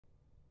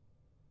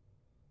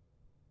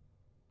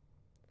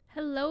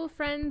Hello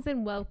friends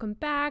and welcome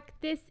back.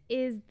 This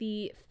is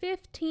the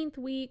 15th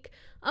week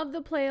of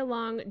the Play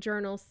Along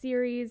Journal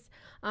series.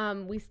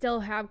 We still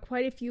have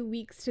quite a few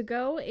weeks to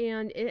go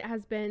and it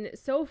has been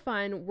so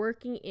fun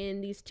working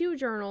in these two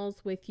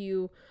journals with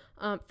you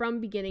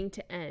from beginning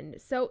to end.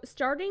 So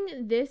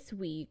starting this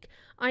week,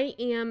 I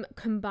am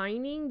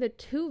combining the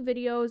two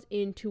videos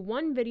into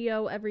one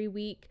video every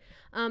week.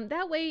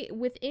 That way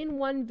within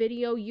one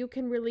video you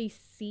can really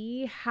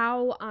see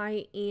how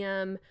I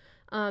am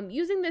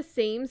using the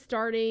same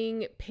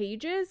starting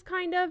pages,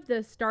 kind of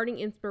the starting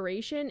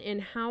inspiration,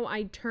 and how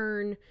I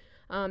turn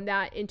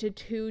that into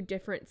two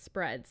different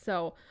spreads.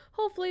 So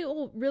hopefully it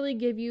will really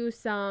give you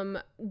some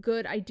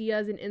good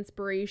ideas and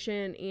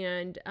inspiration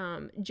and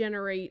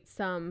generate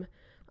some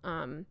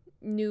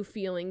new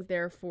feelings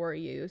there for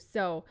you.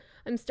 So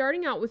I'm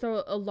starting out with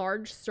a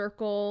large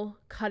circle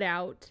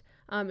cutout.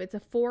 It's a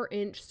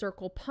 4-inch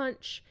circle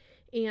punch,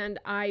 and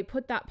I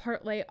put that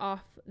partway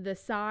off the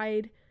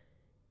side.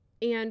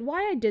 And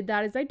why I did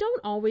that is I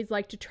don't always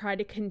like to try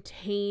to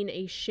contain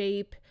a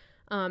shape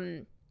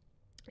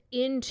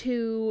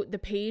into the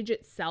page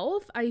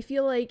itself. I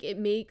feel like it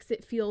makes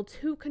it feel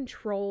too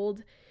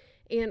controlled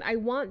and I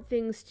want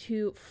things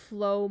to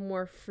flow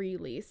more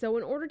freely. So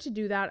in order to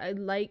do that, I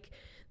like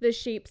the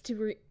shapes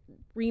to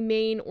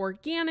remain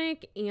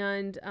organic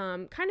and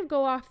kind of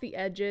go off the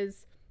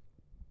edges.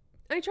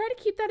 I try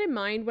to keep that in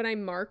mind when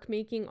I'm mark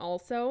making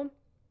also,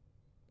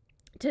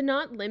 to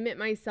not limit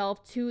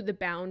myself to the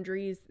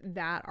boundaries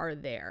that are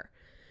there.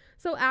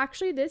 So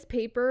actually this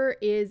paper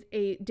is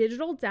a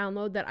digital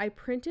download that I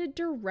printed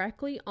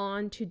directly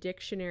onto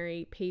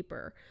dictionary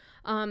paper.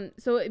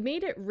 So it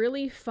made it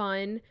really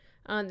fun.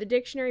 The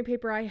dictionary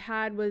paper I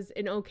had was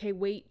an okay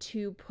weight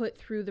to put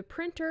through the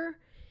printer.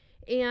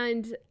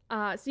 And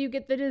so you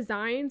get the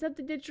designs of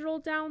the digital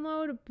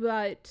download,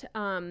 but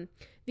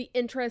the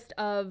interest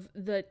of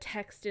the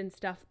text and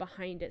stuff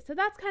behind it. So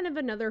that's kind of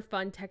another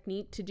fun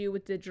technique to do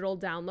with digital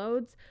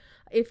downloads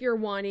if you're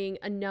wanting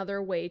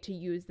another way to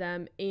use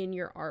them in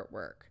your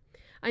artwork.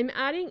 I'm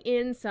adding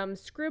in some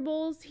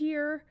scribbles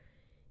here,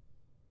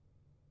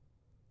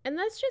 and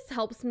this just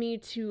helps me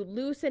to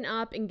loosen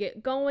up and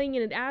get going,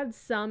 and it adds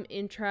some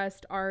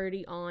interest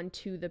already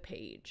onto the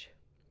page.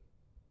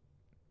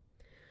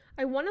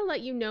 I want to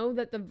let you know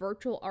that the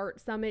Virtual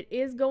Art Summit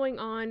is going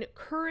on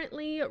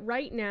currently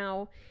right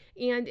now.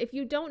 And if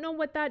you don't know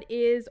what that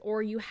is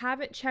or you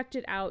haven't checked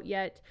it out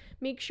yet,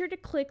 make sure to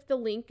click the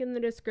link in the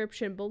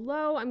description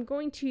below. I'm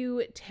going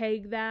to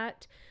tag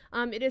that.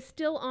 It is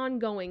still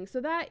ongoing. So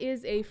that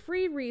is a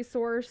free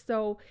resource.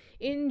 So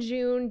in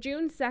June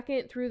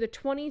 2nd through the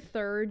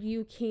 23rd,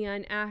 you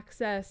can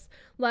access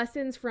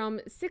lessons from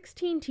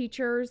 16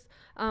 teachers,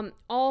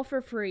 all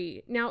for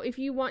free. Now, if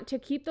you want to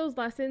keep those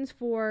lessons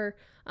for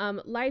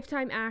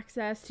lifetime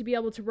access to be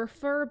able to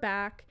refer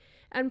back,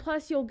 and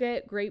plus you'll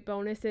get great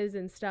bonuses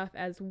and stuff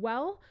as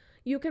well,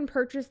 you can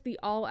purchase the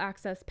all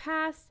access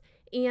pass,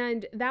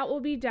 and that will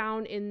be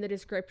down in the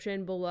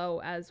description below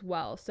as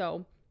well.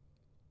 So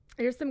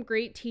there's some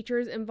great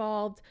teachers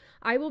involved.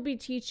 I will be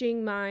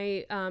teaching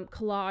my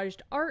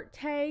collaged art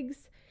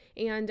tags,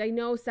 and I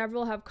know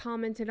several have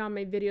commented on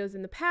my videos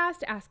in the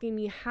past asking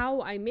me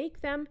how I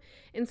make them.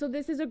 And so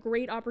this is a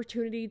great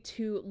opportunity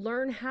to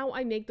learn how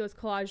I make those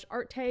collaged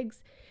art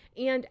tags.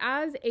 And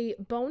as a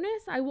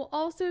bonus, I will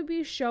also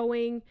be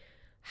showing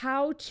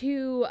how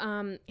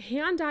to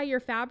hand dye your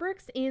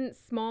fabrics in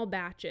small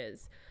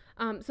batches.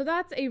 So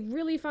that's a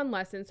really fun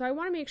lesson. So I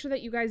want to make sure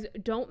that you guys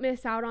don't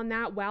miss out on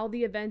that while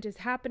the event is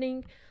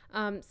happening.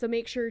 So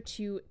make sure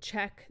to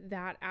check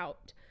that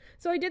out.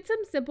 So I did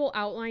some simple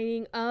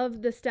outlining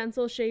of the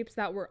stencil shapes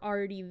that were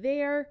already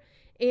there,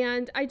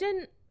 and I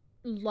didn't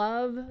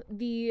love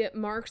the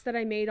marks that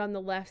I made on the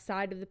left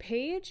side of the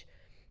page.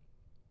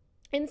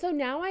 And so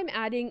now I'm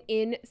adding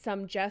in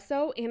some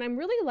gesso, and I'm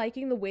really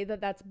liking the way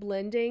that that's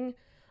blending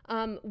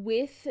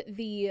with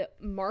the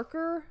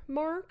marker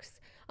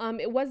marks.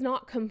 It was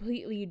not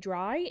completely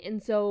dry,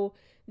 and so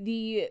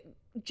the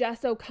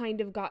gesso kind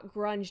of got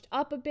grunged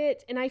up a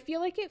bit, and I feel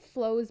like it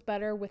flows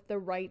better with the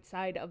right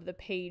side of the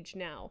page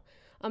now.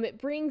 It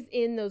brings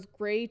in those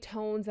gray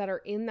tones that are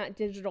in that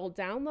digital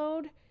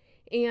download,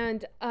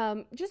 and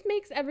just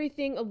makes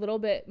everything a little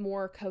bit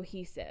more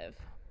cohesive.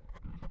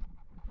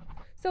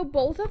 So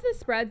both of the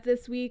spreads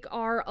this week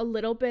are a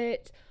little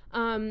bit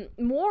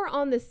more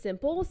on the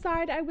simple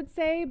side, I would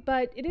say,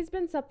 but it has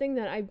been something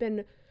that I've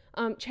been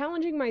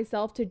challenging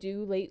myself to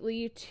do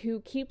lately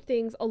to keep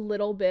things a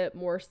little bit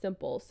more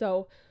simple.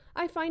 So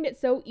I find it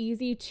so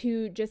easy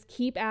to just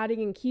keep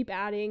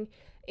adding,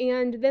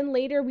 and then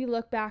later we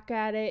look back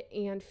at it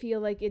and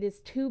feel like it is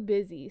too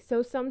busy.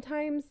 So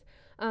sometimes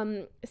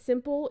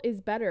simple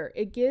is better.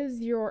 It gives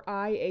your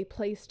eye a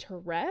place to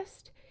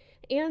rest,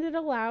 and it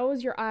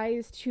allows your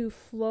eyes to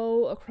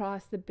flow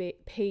across the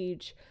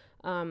page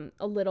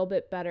a little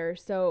bit better.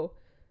 So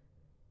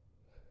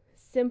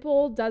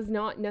simple does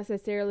not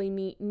necessarily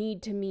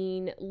need to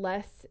mean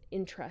less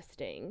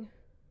interesting.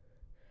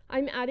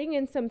 I'm adding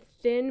in some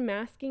thin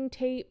masking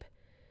tape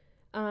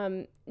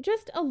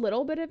just a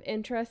little bit of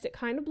interest. It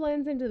kind of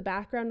blends into the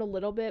background a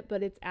little bit,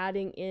 but it's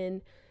adding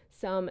in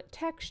some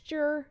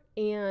texture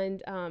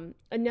and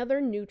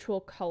another neutral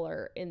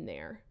color in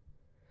there.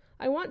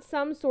 I want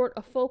some sort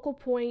of focal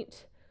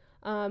point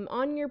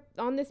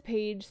on this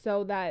page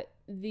so that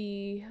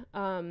the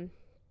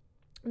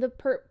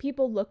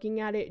people looking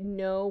at it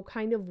know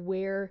kind of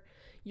where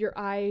your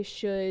eye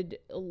should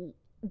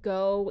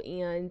go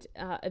and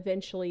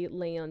eventually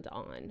land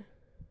on.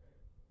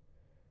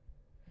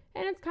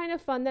 And it's kind of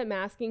fun that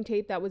masking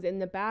tape that was in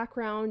the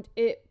background,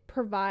 it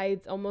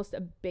provides almost a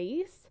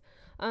base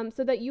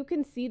so that you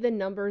can see the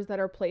numbers that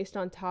are placed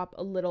on top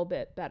a little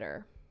bit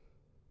better.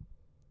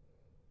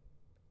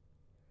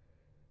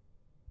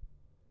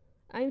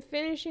 I'm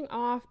finishing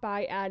off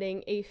by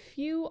adding a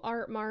few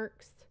art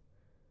marks.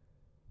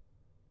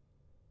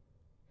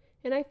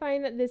 And I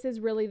find that this is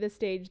really the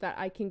stage that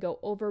I can go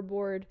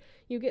overboard.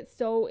 You get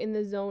so in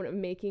the zone of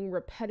making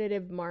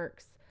repetitive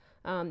marks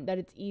that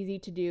it's easy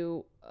to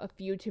do a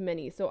few too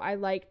many. So I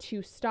like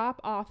to stop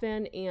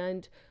often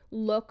and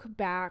look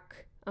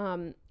back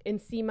and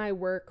see my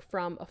work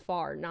from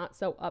afar, not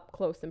so up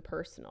close and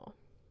personal.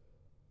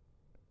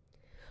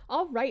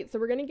 All right, so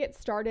we're going to get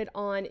started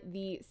on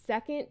the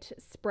second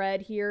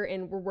spread here,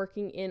 and we're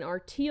working in our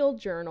teal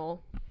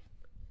journal.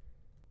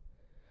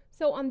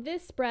 So on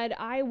this spread,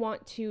 I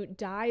want to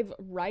dive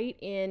right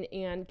in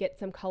and get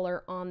some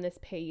color on this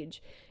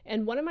page.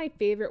 And one of my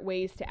favorite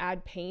ways to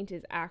add paint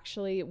is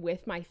actually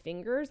with my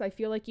fingers. I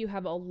feel like you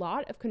have a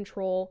lot of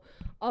control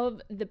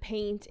of the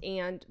paint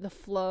and the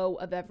flow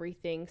of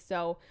everything.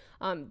 So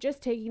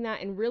just taking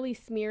that and really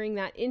smearing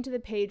that into the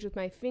page with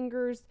my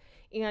fingers,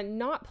 and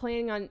not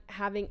planning on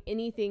having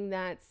anything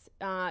that's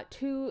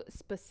too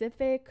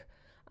specific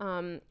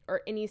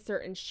or any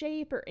certain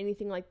shape or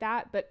anything like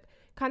that, but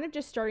kind of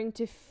just starting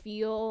to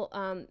feel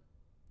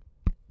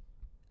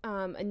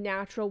a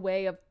natural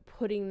way of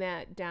putting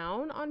that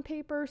down on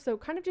paper. So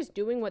kind of just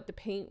doing what the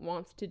paint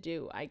wants to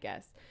do, I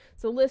guess.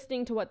 So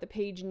listening to what the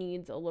page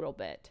needs a little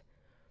bit.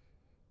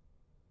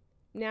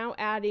 Now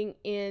adding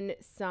in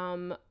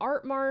some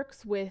art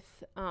marks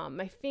with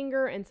my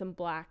finger and some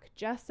black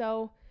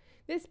gesso.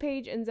 This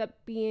page ends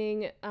up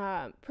being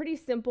pretty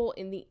simple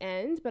in the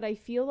end, but I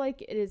feel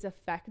like it is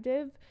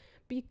effective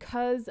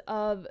because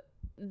of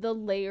the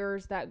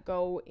layers that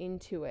go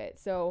into it.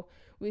 So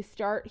we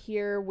start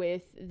here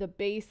with the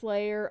base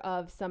layer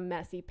of some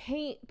messy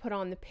paint put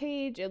on the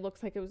page. It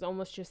looks like it was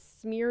almost just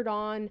smeared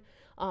on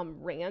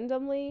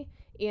randomly,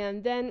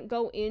 and then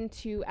go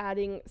into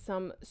adding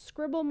some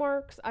scribble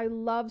marks. I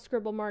love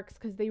scribble marks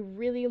because they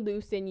really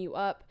loosen you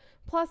up.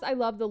 Plus, I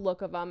love the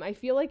look of them. I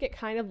feel like it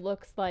kind of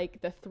looks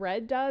like the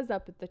thread does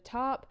up at the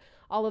top.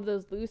 All of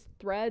those loose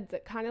threads,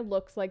 it kind of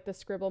looks like the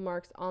scribble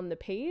marks on the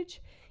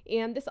page.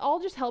 And this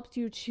all just helps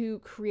you to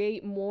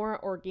create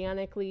more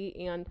organically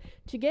and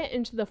to get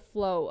into the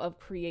flow of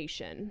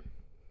creation.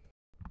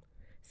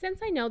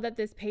 Since I know that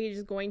this page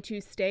is going to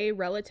stay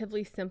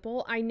relatively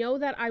simple, I know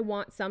that I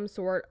want some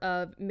sort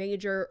of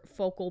major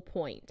focal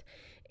point.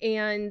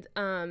 And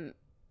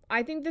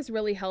I think this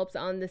really helps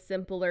on the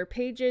simpler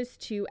pages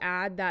to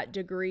add that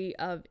degree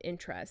of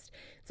interest.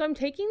 So I'm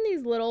taking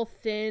these little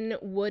thin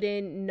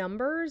wooden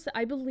numbers.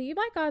 I believe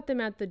I got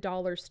them at the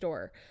dollar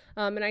store.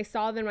 And I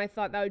saw them. I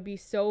thought that would be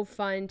so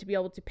fun to be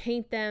able to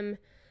paint them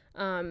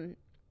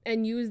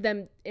and use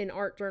them in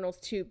art journals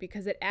too,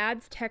 because it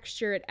adds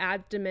texture, it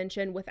adds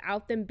dimension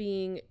without them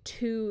being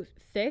too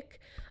thick,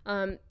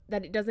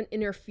 that it doesn't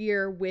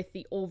interfere with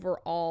the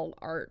overall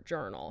art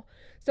journal.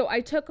 So I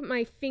took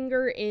my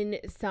finger in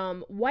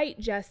some white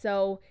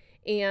gesso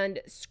and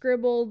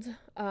scribbled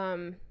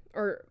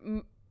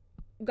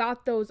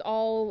got those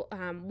all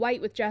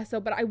white with gesso,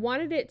 but I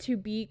wanted it to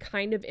be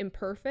kind of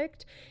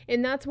imperfect,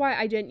 and that's why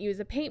I didn't use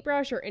a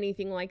paintbrush or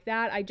anything like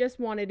that. I just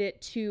wanted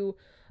it to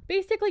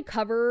basically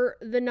cover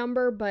the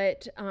number,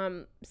 but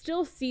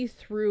still see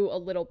through a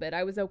little bit.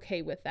 I was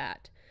okay with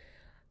that.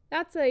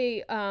 That's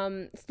a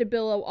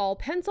Stabilo all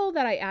pencil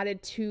that I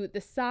added to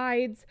the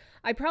sides.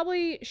 I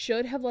probably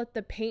should have let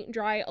the paint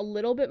dry a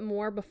little bit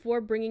more before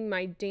bringing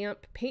my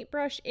damp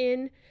paintbrush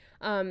in.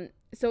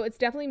 So it's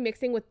definitely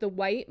mixing with the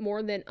white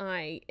more than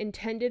I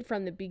intended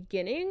from the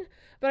beginning,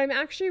 but I'm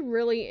actually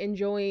really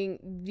enjoying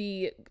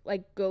the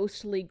like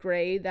ghostly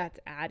gray that's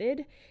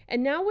added.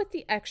 And now with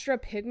the extra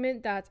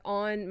pigment that's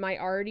on my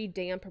already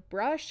damp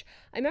brush,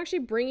 I'm actually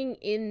bringing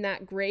in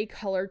that gray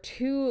color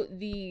to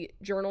the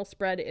journal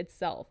spread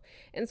itself.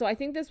 And so I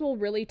think this will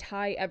really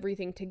tie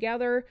everything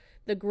together,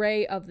 the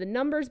gray of the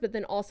numbers, but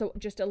then also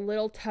just a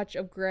little touch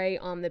of gray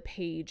on the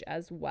page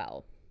as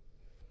well.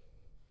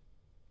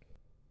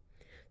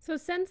 So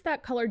since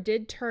that color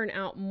did turn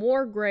out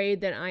more gray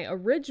than I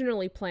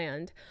originally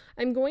planned,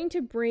 I'm going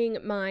to bring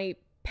my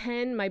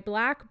pen, my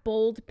black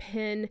bold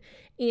pen,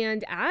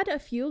 and add a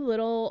few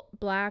little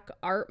black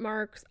art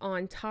marks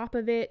on top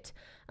of it.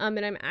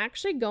 And I'm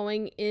actually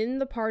going in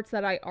the parts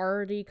that I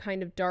already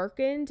kind of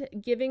darkened,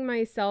 giving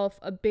myself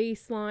a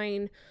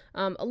baseline,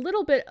 a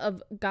little bit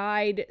of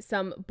guide,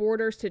 some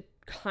borders to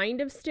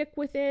kind of stick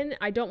within.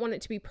 I don't want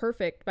it to be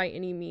perfect by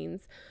any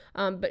means.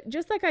 But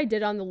just like I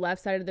did on the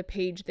left side of the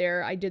page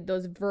there, I did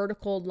those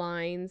vertical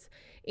lines,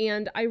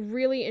 and I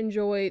really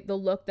enjoy the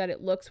look that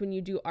it looks when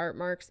you do art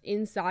marks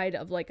inside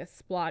of like a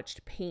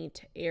splotched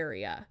paint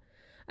area.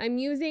 I'm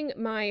using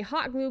my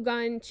hot glue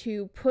gun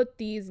to put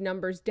these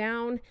numbers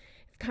down.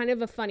 It's kind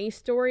of a funny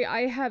story.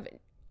 I have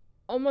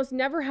almost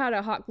never had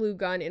a hot glue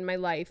gun in my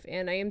life,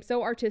 and I am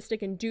so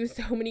artistic and do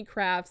so many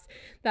crafts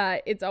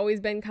that it's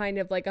always been kind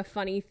of like a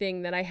funny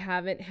thing that I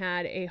haven't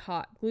had a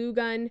hot glue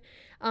gun.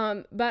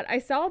 But I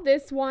saw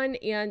this one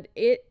and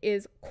it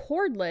is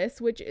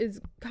cordless, which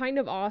is kind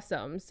of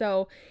awesome.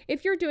 So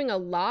if you're doing a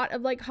lot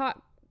of like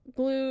hot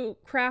glue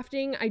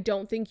crafting, I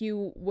don't think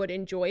you would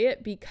enjoy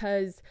it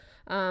because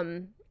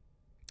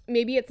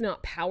maybe it's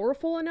not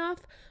powerful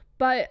enough.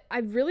 But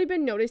I've really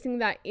been noticing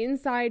that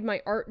inside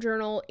my art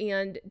journal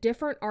and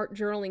different art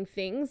journaling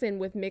things, and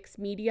with mixed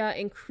media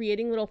and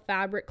creating little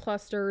fabric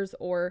clusters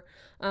or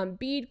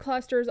bead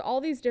clusters, all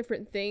these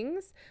different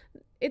things,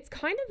 it's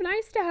kind of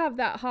nice to have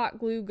that hot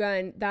glue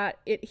gun that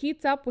it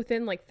heats up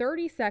within like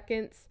 30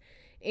 seconds.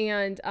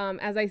 And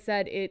as I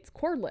said, it's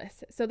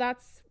cordless. So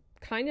that's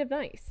kind of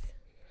nice.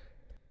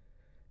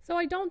 So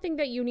I don't think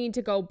that you need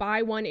to go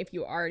buy one if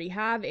you already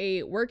have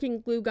a working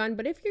glue gun,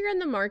 but if you're in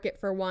the market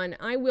for one,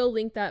 I will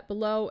link that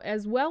below,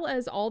 as well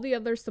as all the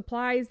other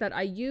supplies that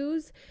I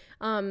use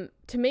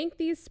to make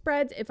these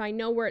spreads. If I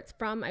know where it's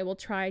from, I will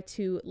try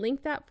to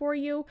link that for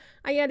you.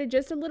 I added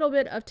just a little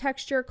bit of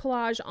texture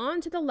collage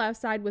onto the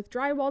left side with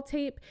drywall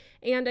tape,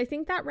 and I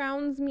think that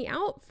rounds me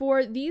out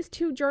for these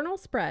two journal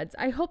spreads.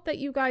 I hope that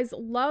you guys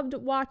loved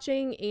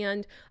watching,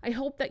 and I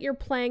hope that you're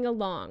playing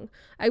along.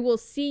 I will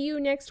see you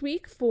next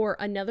week for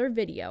another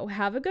video.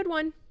 Have a good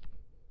one.